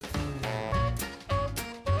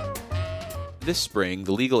This spring,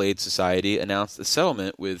 the Legal Aid Society announced a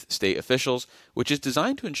settlement with state officials, which is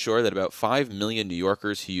designed to ensure that about 5 million New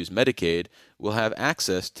Yorkers who use Medicaid will have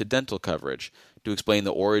access to dental coverage. To explain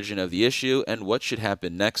the origin of the issue and what should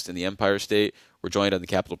happen next in the Empire State, we're joined on the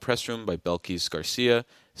Capitol Press Room by Belkys Garcia,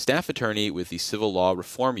 staff attorney with the Civil Law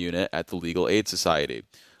Reform Unit at the Legal Aid Society.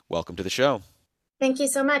 Welcome to the show. Thank you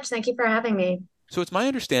so much. Thank you for having me. So it's my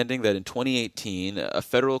understanding that in 2018, a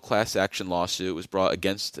federal class action lawsuit was brought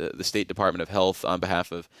against the State Department of Health on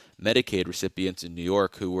behalf of Medicaid recipients in New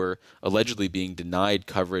York who were allegedly being denied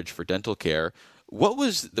coverage for dental care. What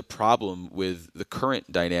was the problem with the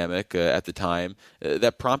current dynamic at the time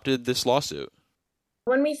that prompted this lawsuit?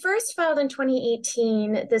 When we first filed in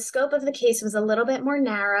 2018, the scope of the case was a little bit more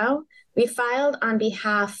narrow. We filed on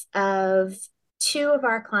behalf of two of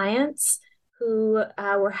our clients who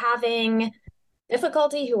were having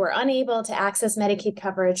difficulty, who were unable to access Medicaid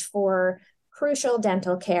coverage for crucial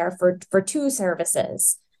dental care for two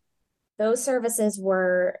services. Those services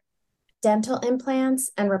were dental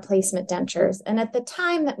implants and replacement dentures. And at the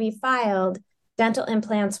time that we filed, dental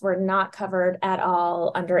implants were not covered at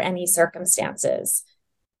all under any circumstances.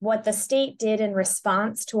 What the state did in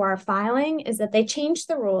response to our filing is that they changed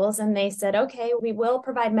the rules and they said, okay, we will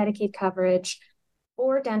provide Medicaid coverage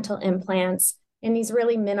for dental implants in these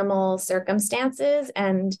really minimal circumstances.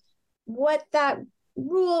 And what that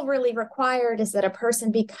rule really required is that a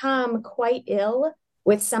person become quite ill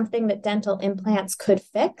with something that dental implants could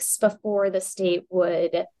fix before the state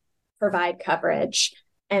would provide coverage.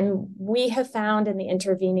 And we have found in the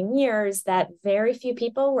intervening years that very few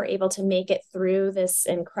people were able to make it through this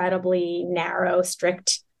incredibly narrow,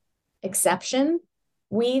 strict exception.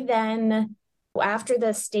 We then, after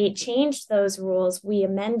the state changed those rules, we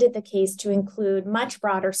amended the case to include much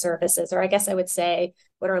broader services, or I guess I would say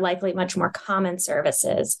what are likely much more common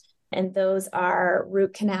services. And those are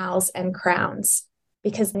root canals and crowns,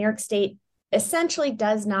 because New York State essentially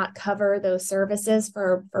does not cover those services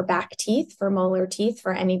for back teeth, for molar teeth,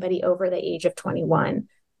 for anybody over the age of 21.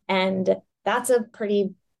 And that's a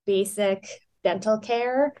pretty basic dental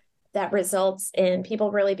care that results in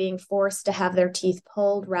people really being forced to have their teeth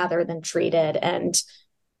pulled rather than treated. And,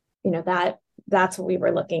 that's what we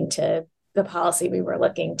were looking to, the policy we were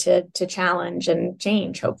looking to challenge and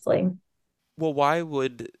change, hopefully. Well, why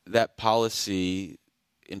would that policy,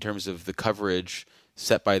 in terms of the coverage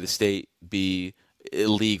set by the state, be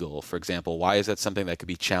illegal, for example? Why is that something that could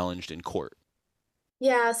be challenged in court?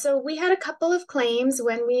 Yeah, so we had a couple of claims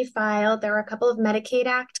when we filed. There were a couple of Medicaid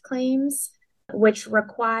Act claims which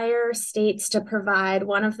require states to provide,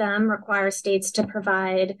 one of them requires states to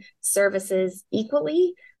provide services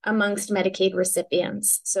equally amongst Medicaid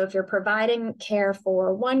recipients. So if you're providing care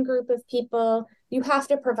for one group of people, you have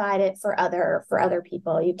to provide it for other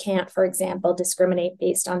people. You can't, for example, discriminate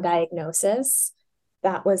based on diagnosis.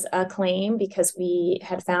 That was a claim because we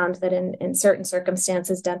had found that in certain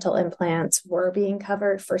circumstances, dental implants were being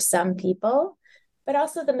covered for some people. But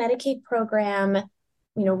also the Medicaid program,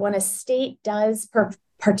 when a state does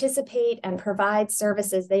participate and provide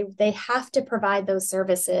services, they have to provide those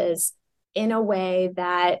services in a way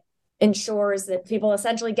that ensures that people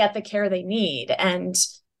essentially get the care they need. And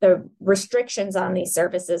the restrictions on these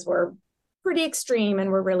services were pretty extreme and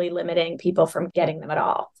were really limiting people from getting them at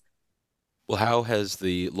all. Well, how has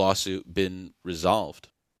the lawsuit been resolved?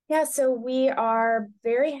 Yeah, so we are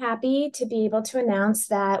very happy to be able to announce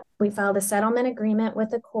that we filed a settlement agreement with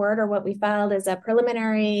the court, or what we filed is a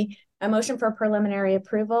motion for preliminary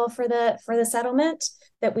approval for the settlement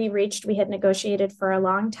that we reached. We had negotiated for a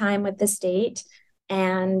long time with the state.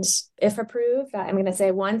 And if approved, I'm going to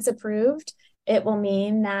say once approved, it will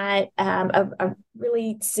mean that a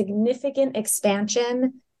really significant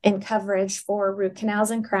expansion in coverage for root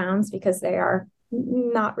canals and crowns, because they are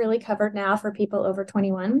not really covered now for people over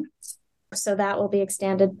 21. So that will be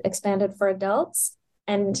expanded for adults,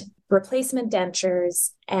 and replacement dentures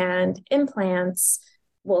and implants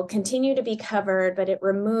will continue to be covered, but it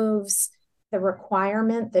removes the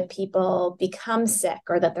requirement that people become sick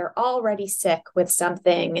or that they're already sick with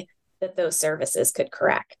something that those services could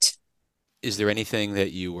correct. Is there anything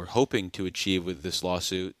that you were hoping to achieve with this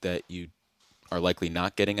lawsuit that you are likely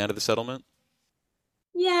not getting out of the settlement?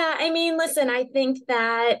 Yeah, listen, I think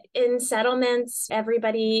that in settlements,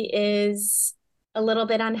 everybody is a little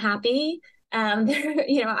bit unhappy.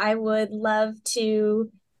 I would love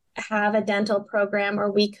to have a dental program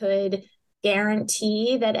where we could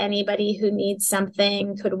guarantee that anybody who needs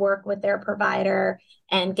something could work with their provider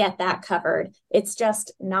and get that covered. It's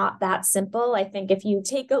just not that simple. I think if you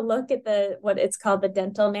take a look at what it's called the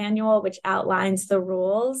dental manual, which outlines the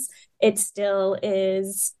rules, it still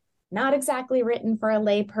is not exactly written for a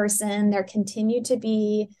layperson. There continue to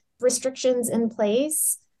be restrictions in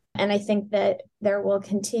place. And I think that there will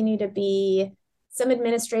continue to be some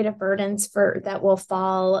administrative burdens that will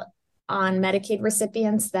fall on Medicaid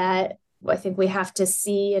recipients that I think we have to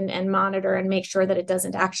see and monitor and make sure that it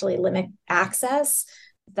doesn't actually limit access.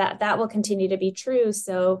 That will continue to be true.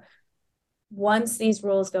 So once these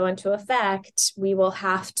rules go into effect, we will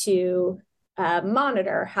have to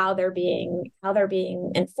monitor how they're being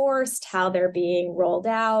enforced, how they're being rolled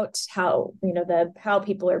out, how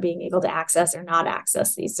people are being able to access or not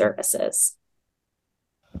access these services.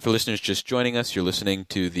 For listeners just joining us, you're listening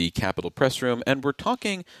to the Capitol Press Room, and we're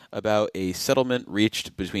talking about a settlement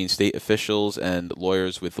reached between state officials and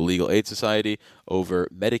lawyers with the Legal Aid Society over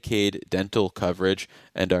Medicaid dental coverage.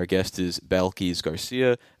 And our guest is Belkys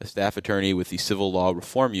Garcia, a staff attorney with the Civil Law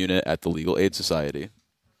Reform Unit at the Legal Aid Society.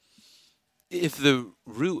 If the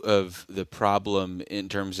root of the problem in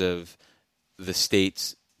terms of the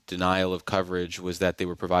state's denial of coverage was that they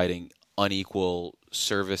were providing unequal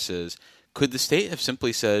services, could the state have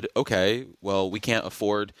simply said, okay, well, we can't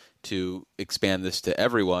afford to expand this to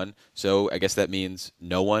everyone, so I guess that means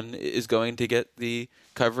no one is going to get the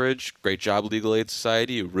coverage? Great job, Legal Aid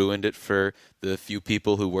Society. You ruined it for the few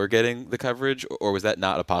people who were getting the coverage, or was that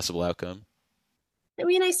not a possible outcome? I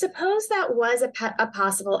mean, I suppose that was a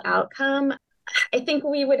possible outcome. I think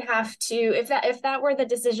we would have to, if that were the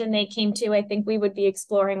decision they came to, I think we would be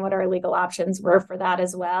exploring what our legal options were for that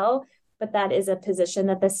as well. But that is a position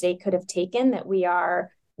that the state could have taken, that we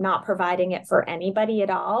are not providing it for anybody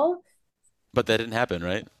at all. But that didn't happen,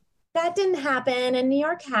 right? That didn't happen. And New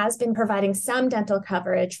York has been providing some dental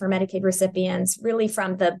coverage for Medicaid recipients really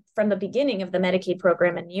from the beginning of the Medicaid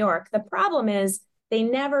program in New York. The problem is they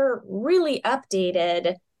never really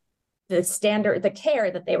updated the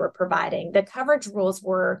care that they were providing. The coverage rules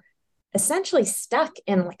were essentially stuck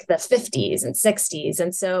in like the 50s and 60s.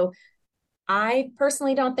 And so I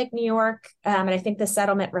personally don't think New York, and I think the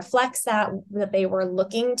settlement reflects that they were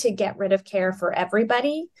looking to get rid of care for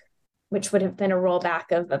everybody, which would have been a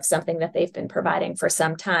rollback of something that they've been providing for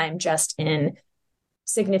some time, just in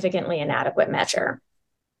significantly inadequate measure.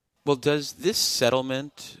 Well, does this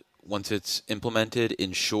settlement, once it's implemented,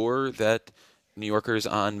 ensure that New Yorkers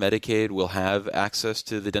on Medicaid will have access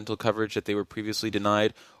to the dental coverage that they were previously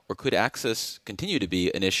denied? Or could access continue to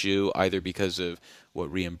be an issue either because of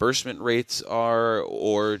what reimbursement rates are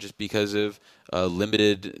or just because of a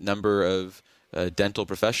limited number of dental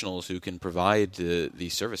professionals who can provide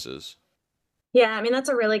these services? Yeah, I mean, that's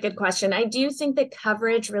a really good question. I do think that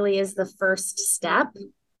coverage really is the first step,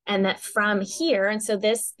 and that from here, and so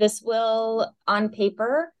this will, on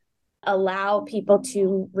paper, allow people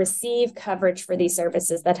to receive coverage for these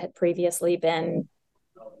services that had previously been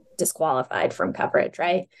disqualified from coverage,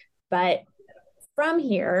 right? But from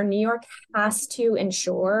here, New York has to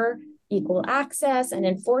ensure equal access and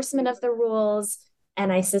enforcement of the rules.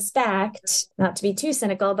 And I suspect, not to be too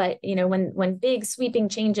cynical, but when big sweeping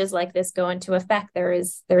changes like this go into effect,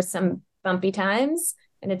 there's some bumpy times,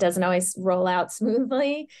 and it doesn't always roll out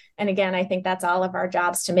smoothly. And again, I think that's all of our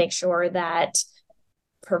jobs to make sure that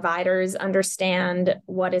providers understand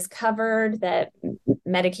what is covered, that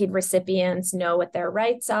Medicaid recipients know what their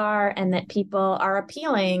rights are, and that people are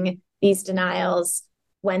appealing these denials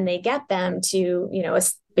when they get them to,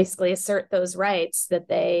 basically assert those rights that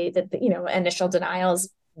initial denials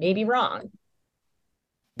may be wrong.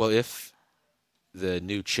 Well, if the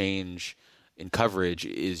new change in coverage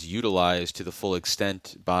is utilized to the full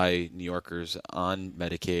extent by New Yorkers on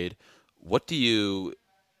Medicaid, what do you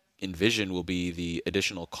envision will be the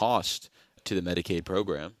additional cost to the Medicaid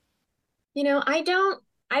program? I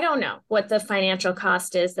don't know what the financial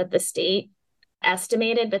cost is that the state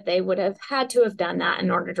estimated, but they would have had to have done that in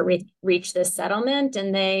order to reach this settlement,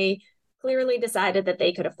 and they clearly decided that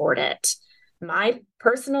they could afford it. My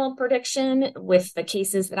personal prediction with the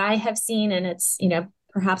cases that I have seen, and it's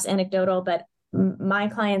perhaps anecdotal, but my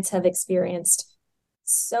clients have experienced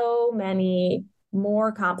so many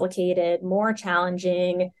more complicated, more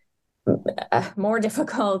challenging, more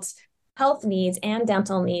difficult health needs and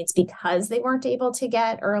dental needs because they weren't able to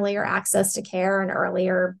get earlier access to care and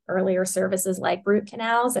earlier services like root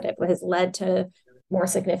canals, that it has led to more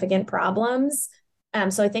significant problems.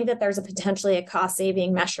 So I think that there's potentially a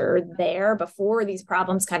cost-saving measure there before these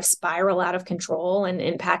problems kind of spiral out of control and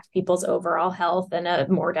impact people's overall health in a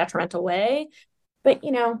more detrimental way. But,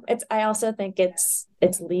 I also think it's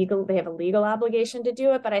legal. They have a legal obligation to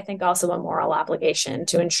do it, but I think also a moral obligation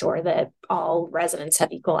to ensure that all residents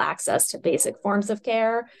have equal access to basic forms of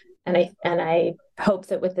care. And I hope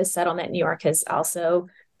that with this settlement, New York has also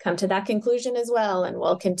come to that conclusion as well, and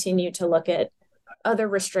will continue to look at other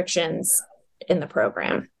restrictions in the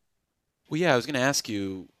program. Well, yeah, I was going to ask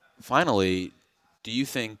you, finally, do you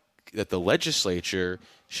think that the legislature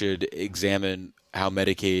should examine how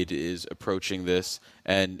Medicaid is approaching this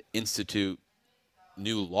and institute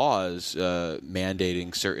new laws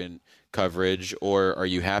mandating certain coverage, or are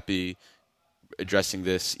you happy addressing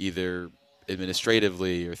this either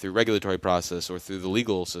administratively or through regulatory process or through the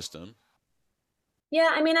legal system? Yeah,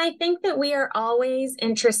 I mean, I think that we are always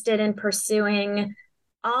interested in pursuing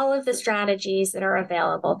all of the strategies that are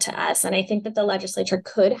available to us. And I think that the legislature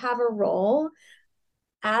could have a role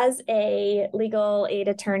as a legal aid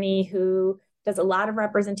attorney who does a lot of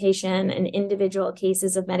representation in individual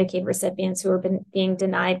cases of Medicaid recipients who are being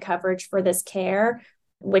denied coverage for this care,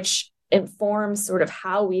 which informs sort of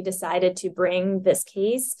how we decided to bring this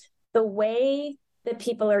case. The way that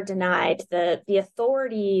people are denied, the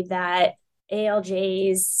authority that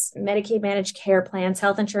ALJs, Medicaid managed care plans,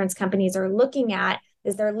 health insurance companies are looking at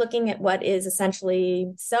is they're looking at what is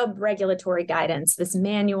essentially sub-regulatory guidance, this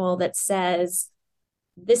manual that says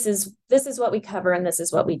this is what we cover and this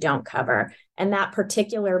is what we don't cover. And that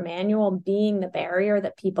particular manual being the barrier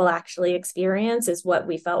that people actually experience is what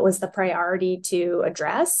we felt was the priority to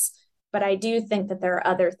address. But I do think that there are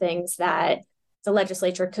other things that the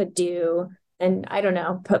legislature could do, and I don't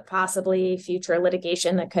know, possibly future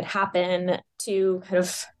litigation that could happen to kind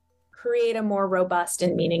of create a more robust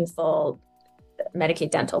and meaningful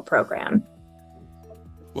Medicaid dental program.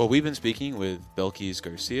 Well, we've been speaking with Belkys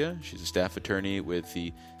Garcia. She's a staff attorney with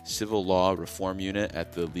the Civil Law Reform Unit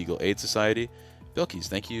at the Legal Aid Society. Belkys,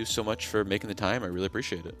 thank you so much for making the time. I really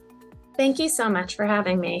appreciate it. Thank you so much for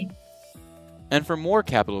having me. And for more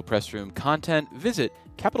Capitol Press Room content, visit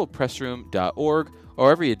capitolpressroom.org or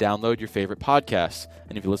wherever you download your favorite podcasts.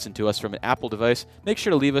 And if you listen to us from an Apple device, make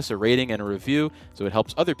sure to leave us a rating and a review so it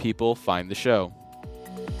helps other people find the show.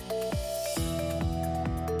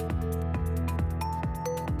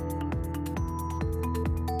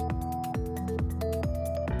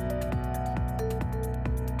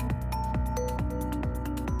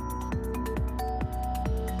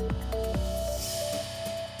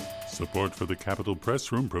 Support for the Capitol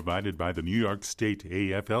Press Room provided by the New York State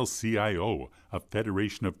AFL-CIO, a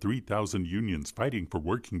federation of 3,000 unions fighting for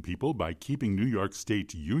working people by keeping New York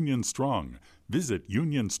State union strong. Visit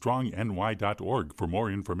unionstrongny.org for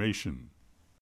more information.